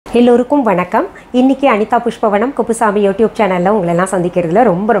எல்லோருக்கும் வணக்கம். இன்னைக்கு அனிதா புஷ்பவனம் குப்புசாமி யூடியூப் சேனலில் உங்களெல்லாம் சந்திக்கிறதுல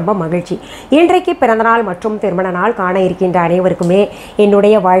ரொம்ப மகிழ்ச்சி. இன்றைக்கு பிறந்தநாள் மற்றும் திருமண நாள் காண இருக்கின்ற அனைவருக்குமே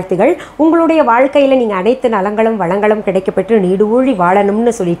என்னுடைய வாழ்த்துகள். உங்களுடைய வாழ்க்கையில் நீங்கள் அனைத்து நலங்களும் வளங்களும் கிடைக்கப்பெற்று நீடூழி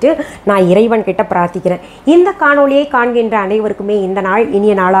வாழணும்னு சொல்லிட்டு நான் இறைவன் கிட்ட பிரார்த்திக்கிறேன். இந்த காணொலியை காண்கின்ற அனைவருக்குமே இந்த நாள்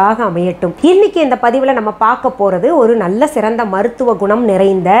இனிய நாளாக அமையட்டும். இன்னைக்கு இந்த பதிவில் நம்ம பார்க்க போகிறது ஒரு நல்ல சிறந்த மருத்துவ குணம்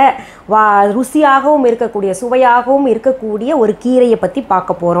நிறைந்த ருசியாகவும் இருக்கக்கூடிய சுவையாகவும் இருக்கக்கூடிய ஒரு கீரையை பற்றி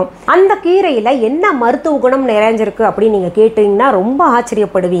பார்க்க போகிறோம். அந்த கீரையில் என்ன மருத்துவ குணம் நிறைஞ்சிருக்கு அப்படின்னு நீங்கள் கேட்டீங்கன்னா ரொம்ப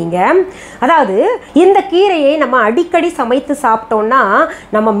ஆச்சரியப்படுவீங்க. அதாவது இந்த கீரையை நம்ம அடிக்கடி சமைத்து சாப்பிட்டோம்னா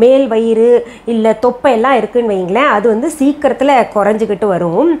நம்ம மேல் வயிறு இல்லை தொப்பை எல்லாம் இருக்குன்னு வைங்களேன், அது வந்து சீக்கிரத்தில் குறைஞ்சிக்கிட்டு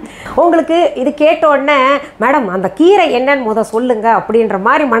வரும். உங்களுக்கு இது கேட்டோடனே மேடம் அந்த கீரை என்னன்னு சொல்லுங்க அப்படின்ற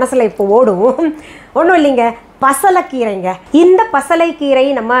மாதிரி மனசில் இப்போ ஓடும். ஒன்றும் இல்லைங்க, பசலைக்கீரைங்க. இந்த பசலைக்கீரை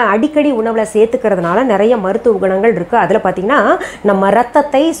நம்ம அடிக்கடி உணவில் சேர்த்துக்கிறதுனால நிறைய மருத்துவ குணங்கள் இருக்குது. அதில் பார்த்திங்கன்னா நம்ம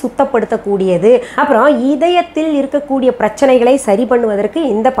ரத்தத்தை சுத்தப்படுத்தக்கூடியது, அப்புறம் இதயத்தில் இருக்கக்கூடிய பிரச்சனைகளை சரி பண்ணுவதற்கு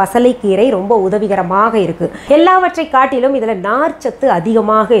இந்த பசலைக்கீரை ரொம்ப உதவிகரமாக இருக்குது. எல்லாவற்றை காட்டிலும் இதில் நார்ச்சத்து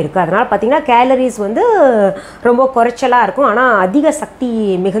அதிகமாக இருக்குது. அதனால் பார்த்திங்கன்னா கேலரிஸ் வந்து ரொம்ப குறைச்சலாக இருக்கும். ஆனால் அதிக சக்தி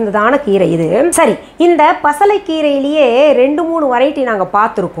மிகுந்ததான கீரை இது. சரி, இந்த பசலைக்கீரையிலேயே 2-3 வெரைட்டி நாங்கள்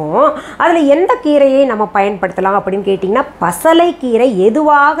பார்த்துருக்கோம். அதில் எந்த கீரையை நம்ம பயன்படுத்தலாம் அப்படின்னு கேட்டிங்கன்னா பசலைக்கீரை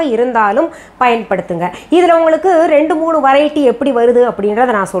எதுவாக இருந்தாலும் பயன்படுத்துங்க. இதில் உங்களுக்கு 2-3 வெரைட்டி எப்படி வருது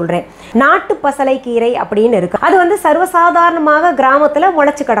அப்படின்றத நான் சொல்கிறேன். நாட்டு பசலைக்கீரை அப்படின்னு இருக்கு. அது வந்து சர்வசாதாரணமாக கிராமத்தில்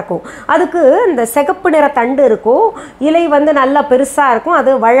முளைச்சி கிடக்கும். அதுக்கு இந்த சிகப்பு நிற தண்டு இருக்கும், இலை வந்து நல்லா பெருசாக இருக்கும்.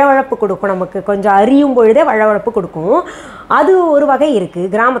 அது வழவழப்பு கொடுக்கும், நமக்கு கொஞ்சம் அறியும் பொழுதே வழவழப்பு கொடுக்கும். அது ஒரு வகை இருக்குது,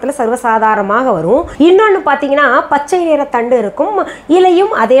 கிராமத்தில் சர்வசாதாரணமாக வரும். இன்னொன்று பார்த்தீங்கன்னா பச்சை நிற தண்டு இருக்கும்,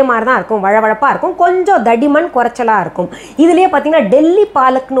 இலையும் அதே மாதிரி தான் இருக்கும், வழவழப்பாக இருக்கும், கொஞ்சம் தடிமன் குறைச்சலாக இருக்கும். இதுலேயே பார்த்தீங்கன்னா டெல்லி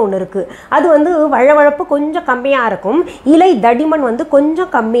பாலக்னு ஒன்று இருக்குது. அது வந்து வழவழப்பு கொஞ்சம் கம்மியாக இருக்கும், இலை தடிமன் வந்து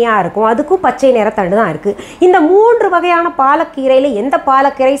கொஞ்சம் கம்மியாக இருக்கும். அதுக்கும் பச்சை நிற தண்டு தான் இருக்குது. இந்த 3 வகையான பாலக்கீரையில் எந்த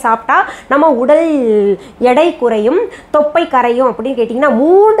பாலக்கீரை சாப்பிட்டா நம்ம உடல் எடை குறையும், தொப்பை கரையும் அப்படின்னு கேட்டிங்கன்னா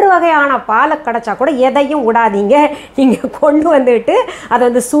 3 வகையான பாலை கிடைச்சா கூட எதையும் விடாதீங்க. நீங்கள் கொண்டு வந்துட்டு அதை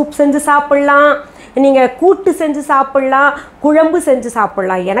வந்து சூப் செஞ்சு சாப்பிட்லாம், நீங்கள் கூட்டு செஞ்சு சாப்பிட்லாம், குழம்பு செஞ்சு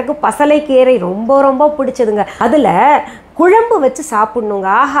சாப்பிட்லாம். எனக்கு பசலைக்கீரை ரொம்ப பிடிச்சதுங்க. அதில் குழம்பு வச்சு சாப்பிட்ணுங்க.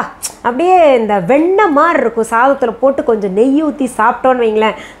 ஆஹா, அப்படியே இந்த வெண்ணெய் மாதிரி இருக்கும். சாதத்தில் போட்டு கொஞ்சம் நெய் ஊற்றி சாப்பிட்டோன்னு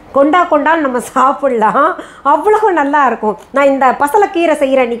வைங்களேன், கொண்டான்னு நம்ம சாப்பிட்லாம், அவ்வளோ நல்லா இருக்கும். நான் இந்த பசலைக்கீரை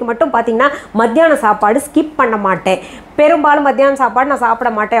செய்கிற அன்றைக்கி மட்டும் பார்த்திங்கன்னா மத்தியான சாப்பாடு ஸ்கிப் பண்ண மாட்டேன். பெரும்பாலும் மத்தியான சாப்பாடு நான் சாப்பிட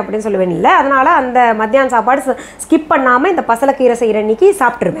மாட்டேன் அப்படின்னு சொல்லுவேன் இல்லை, அதனால் அந்த மத்தியான சாப்பாடு ஸ்கிப் பண்ணாமல் இந்த பசலைக்கீரை செய்கிற அன்றைக்கி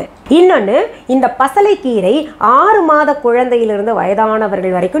சாப்பிட்ருவேன். இன்னொன்று, இந்த பசலைக்கீரை 6 மாத குழந்தையிலிருந்து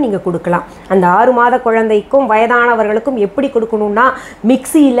வயதானவர்கள் வரைக்கும் நீங்கள் கொடுக்கலாம். அந்த 6 மாத குழந்தைக்கும் வயதானவர்களுக்கும் எப்படி கொடுக்கணும்னா,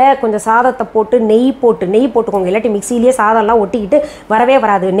 மிக்சியில் கொஞ்சம் சாதத்தை போட்டு நெய் போட்டுக்கோங்க. இல்லாட்டி மிக்சியிலேயே சாதம்லாம் ஒட்டிக்கிட்டு வரவே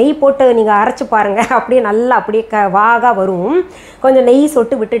வராது. நெய் போட்டு நீங்கள் அரைச்சி பாருங்கள், அப்படியே நல்லா அப்படியே வாகாக வரும். கொஞ்சம் நெய்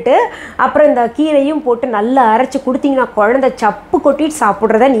சொட்டு விட்டுட்டு அப்புறம் இந்த கீரையும் போட்டு நல்லா அரைச்சி கொடுத்தீங்கன்னா குழந்தை சப்பு கொட்டிட்டு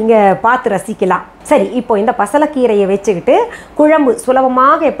சாப்பிட்றத நீங்கள் பார்த்து ரசிக்கலாம். சரி, இப்போ இந்த பசலைக்கீரையை வச்சுக்கிட்டு குழம்பு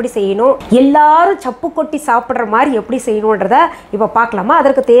சுலபமாக எப்படி செய்யணும், எல்லாரும் சப்பு கொட்டி சாப்பிட்ற மாதிரி எப்படி செய்யணுன்றத இப்போ பார்க்கலாமா?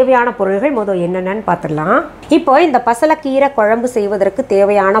 அதற்கு தேவையான பொருள்கள் முதல் என்னென்னு பார்த்துடலாம். இப்போ இந்த பசலைக்கீரை குழம்பு செய்வதற்கு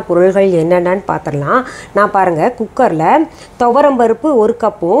தேவையான பொருள்கள் என்னென்னு பார்த்துடலாம். நான் பாருங்கள், குக்கரில் துவரம்பருப்பு 1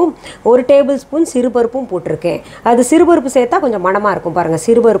 கப்பும் 1 டேபிள் ஸ்பூன் சிறுபருப்பும் போட்டிருக்கேன். அது சிறுபருப்பு சேர்த்தா கொஞ்சம் மணமாக இருக்கும். பாருங்கள்,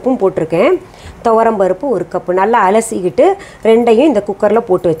 சிறுபருப்பும் போட்டிருக்கேன், துவரம்பருப்பு 1 கப்பு நல்லா அலசிக்கிட்டு 2ஐயும் இந்த குக்கரில்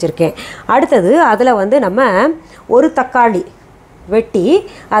போட்டு வச்சுருக்கேன். அடுத்தது அதில் வந்து நம்ம 1 தக்காளி வெட்டி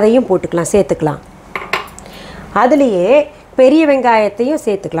அதையும் சேர்த்துக்கலாம். அதுலேயே பெரிய வெங்காயத்தையும்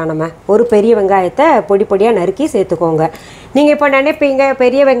சேர்த்துக்கலாம். நம்ம ஒரு பெரிய வெங்காயத்தை பொடியாக நறுக்கி சேர்த்துக்கோங்க. நீங்கள் இப்போ நினைப்பீங்க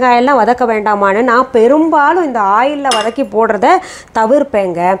பெரிய வெங்காயம்லாம் வதக்க வேண்டாமான்னு. நான் பெரும்பாலும் இந்த ஆயிலில் வதக்கி போடுறத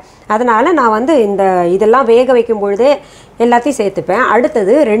தவிர்ப்பேங்க. அதனால் நான் வந்து இதெல்லாம் வேக வைக்கும் பொழுதே எல்லாத்தையும் சேர்த்துப்பேன்.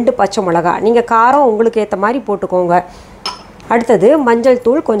 அடுத்தது 2 பச்சை மிளகா, நீங்கள் காரம் உங்களுக்கு ஏற்ற மாதிரி போட்டுக்கோங்க. அடுத்தது மஞ்சள்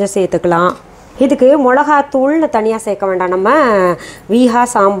தூள் கொஞ்சம் சேர்த்துக்கலாம். இதுக்கு மிளகாத்தூள்னு தனியாக சேர்க்க வேண்டாம், நம்ம வீஹா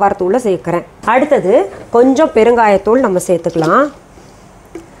சாம்பார் தூளை சேர்க்குறேன். அடுத்தது கொஞ்சம் பெருங்காயத்தூள் நம்ம சேர்த்துக்கலாம்,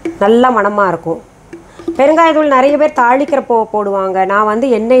 நல்லா மணமாக இருக்கும். பெருங்காயத்தூள் நிறைய பேர் தாளிக்கிற போடுவாங்க. நான் வந்து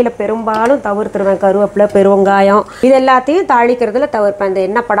எண்ணெயில் பெரும்பாலும் தவிர்த்துருவேன். கருவேப்பிலை, பெருவங்காயம் இது எல்லாத்தையும் தாளிக்கிறதுல தவிர்ப்பேன், இந்த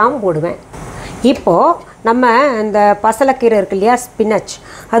எண்ணெய் படாமல் போடுவேன். இப்போது நம்ம இந்த பசலைக்கீரை இருக்கு இல்லையா, ஸ்பினச்,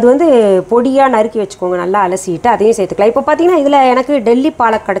 அது வந்து பொடியாக நறுக்கி வச்சுக்கோங்க, நல்லா அலசிட்டு அதையும் சேர்த்துக்கலாம். இப்போ பார்த்தீங்கன்னா இதில் எனக்கு டெல்லி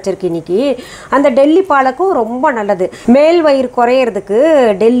பாலக் கிடச்சிருக்கு இன்றைக்கி. அந்த டெல்லி பாலக்கும் ரொம்ப நல்லது. மேல் வயிறு குறையிறதுக்கு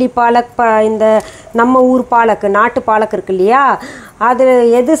டெல்லி பாலக், இந்த நம்ம ஊர் பாலக்கு, நாட்டு பாலக் இருக்கு இல்லையா, அது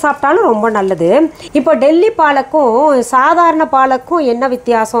எது சாப்பிட்டாலும் ரொம்ப நல்லது. இப்போ டெல்லி பாலக்கும் சாதாரண பாலக்கும் என்ன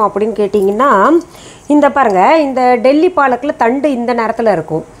வித்தியாசம் அப்படின்னு கேட்டிங்கன்னா, இந்த பாருங்கள், இந்த டெல்லி பாலக்கில் தண்டு இந்த நேரத்தில்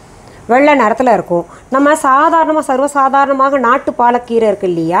இருக்கும், வெள்ளை நிறத்தில் இருக்கும். நம்ம சாதாரணமாக சர்வசாதாரணமாக நாட்டு பாலக்கீரை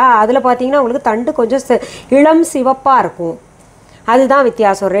இருக்குது இல்லையா, அதில் பார்த்திங்கன்னா உங்களுக்கு தண்டு கொஞ்சம் இளம் சிவப்பாக இருக்கும். அதுதான்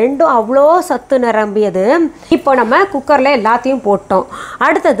வித்தியாசம். ரெண்டும் அவ்வளோ சத்து நிரம்பியது. இப்போ நம்ம குக்கரில் எல்லாத்தையும் போட்டோம்.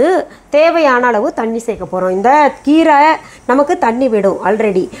 அடுத்தது தேவையான அளவு தண்ணி சேர்க்க போகிறோம். இந்த கீரை நமக்கு தண்ணி விடும்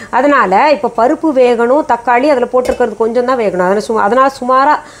ஆல்ரெடி. அதனால் இப்போ பருப்பு வேகணும், தக்காளி அதில் போட்டிருக்கிறது கொஞ்சம் தான் வேகணும். அதனால்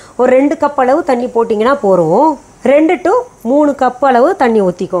சுமாராக ஒரு 2 கப் அளவு தண்ணி போட்டிங்கன்னா போகிறோம். 2 to 3 கப் அளவு தண்ணி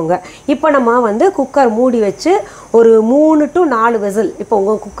ஊற்றிக்கோங்க. இப்போ நம்ம வந்து குக்கர் மூடி வச்சு ஒரு 3 to 4 விசில், இப்போ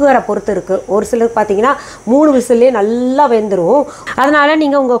உங்கள் குக்கரை பொறுத்து இருக்குது. ஒரு சிலருக்கு பார்த்தீங்கன்னா 3 விசில்லே நல்லா வெந்துடும். அதனால்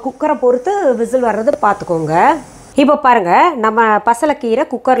நீங்கள் உங்கள் குக்கரை பொறுத்து விசில் வர்றது பார்த்துக்கோங்க. இப்போ பாருங்கள், நம்ம பசலைக்கீரை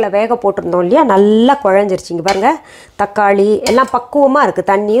குக்கரில் வேக போட்டிருந்தோம் இல்லையா, நல்லா குழஞ்சிருச்சிங்க பாருங்கள். தக்காளி எல்லாம் பக்குவமாக இருக்குது,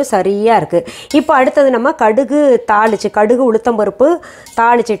 தண்ணியும் சரியாக இருக்குது. இப்போ அடுத்தது நம்ம கடுகு உளுத்தம்பருப்பு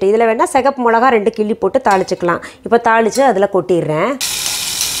தாளிச்சிட்டு, இதில் வேணால் சிகப்பு மிளகா 2 கிள்ளி போட்டு தாளிச்சிக்கலாம். இப்போ தாளித்து அதில் கொட்டிடுறேன்.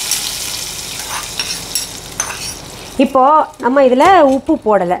 இப்போது நம்ம இதில் உப்பு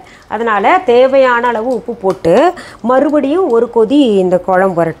போடலை, அதனால் தேவையான அளவு உப்பு போட்டு மறுபடியும் ஒரு கொதி இந்த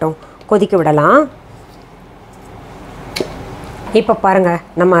குழம்பு வரட்டும், கொதிக்க விடலாம். இப்போ பாருங்கள்,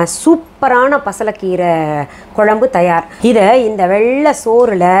 நம்ம சூப்பரான பசலைக்கீரை குழம்பு தயார். இதை இந்த வெள்ளை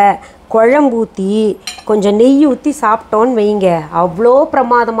சோறில் குழம்பு ஊற்றி கொஞ்சம் நெய் ஊற்றி சாப்பிட்டோன்னு வைங்க, அவ்வளோ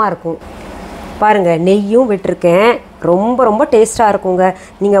பிரமாதமாக இருக்கும். பாருங்கள், நெய்யும் விட்டுருக்கேன், ரொம்ப ரொம்ப டேஸ்ட்டாக இருக்குங்க.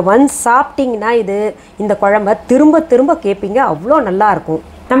 நீங்கள் ஒன்ஸ் சாப்பிட்டிங்கன்னா இந்த குழம்ப திரும்ப திரும்ப கேட்பீங்க, அவ்வளோ நல்லாயிருக்கும்.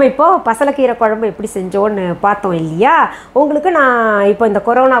 நம்ம இப்போது பசலைக்கீரை குழம்பு எப்படி செஞ்சோன்னு பார்த்தோம் இல்லையா. உங்களுக்கு நான் இப்போ இந்த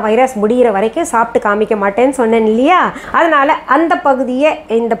கொரோனா வைரஸ் முடிகிற வரைக்கும் சாப்பிட்டு காமிக்க மாட்டேன்னு சொன்னேன் இல்லையா, அதனால் அந்த பகுதியை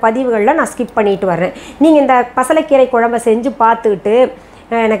இந்த பதிவுகளில் நான் ஸ்கிப் பண்ணிட்டு வர்றேன். நீங்கள் இந்த பசலைக்கீரை குழம்பை செஞ்சு பார்த்துக்கிட்டு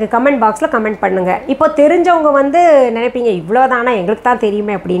எனக்கு கமெண்ட் பாக்ஸில் கமெண்ட் பண்ணுங்கள். இப்போ தெரிஞ்சவங்க வந்து நினைப்பீங்க, இவ்வளோதானா எங்களுக்கு தான்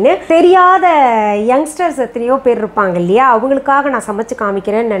தெரியுமே அப்படின்னு. தெரியாத யங்ஸ்டர்ஸ் எத்தனையோ பேர் இருப்பாங்க இல்லையா, அவங்களுக்காக நான் சமைச்சு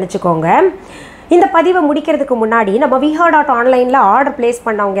காமிக்கிறேன்னு நினச்சிக்கோங்க. இந்த பதிவை முடிக்கிறதுக்கு முன்னாடி நம்ம viha.online ஆர்டர் ப்ளேஸ்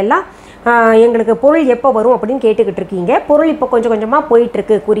பண்ணவங்க எல்லாம் எங்களுக்கு பொருள் எப்போ வரும் அப்படின்னு கேட்டுக்கிட்டு இருக்கீங்க. பொருள் இப்போ கொஞ்சம் கொஞ்சமாக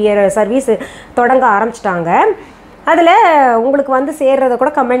போயிட்டுருக்கு, குரியர் சர்வீஸ் தொடங்க ஆரம்பிச்சிட்டாங்க. அதில் உங்களுக்கு வந்து சேர்றதை கூட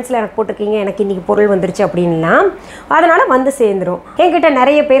கமெண்ட்ஸில் எனக்கு போட்டிருக்கீங்க, எனக்கு இன்றைக்கி பொருள் வந்துருச்சு அப்படின்லாம். அதனால் வந்து சேர்ந்துடும். என்கிட்ட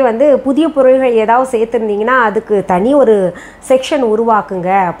நிறைய பேர் வந்து புதிய பொருள்கள் ஏதாவது சேர்த்துருந்தீங்கன்னா அதுக்கு தனி ஒரு செக்ஷன் உருவாக்குங்க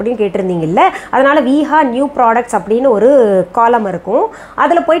அப்படின்னு கேட்டிருந்தீங்கல்ல. அதனால் விஹா நியூ ப்ராடக்ட்ஸ் அப்படின்னு ஒரு காலம் இருக்கும்.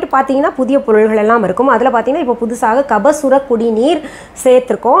 அதில் போயிட்டு பார்த்தீங்கன்னா புதிய பொருள்கள் எல்லாம் இருக்கும். அதில் பார்த்தீங்கன்னா இப்போ புதுசாக கபசுர குடிநீர்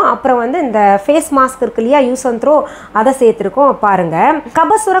சேர்த்துருக்கோம். அப்புறம் வந்து இந்த ஃபேஸ் மாஸ்க் இருக்கு இல்லையா, யூஸ் அண்ட் த்ரோ, அதை சேர்த்துருக்கோம். பாருங்கள்,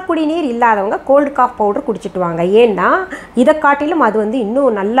 கபசுர குடிநீர் இல்லாதவங்க கோல்டு காஃப் பவுடர் குடிச்சிட்டு வாங்க. ஏன்னா இதை காட்டிலும் அது வந்து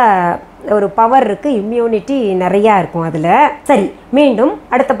இன்னும் நல்ல ஒரு பவர் இருக்குது, இம்யூனிட்டி நிறையா இருக்கும் அதில். சரி, மீண்டும்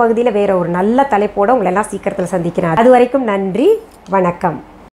அடுத்த பகுதியில் வேறு ஒரு நல்ல தலைப்போடு உங்களை எல்லாம் சீக்கிரத்தில் சந்திக்கிறேன். அது வரைக்கும் நன்றி, வணக்கம்.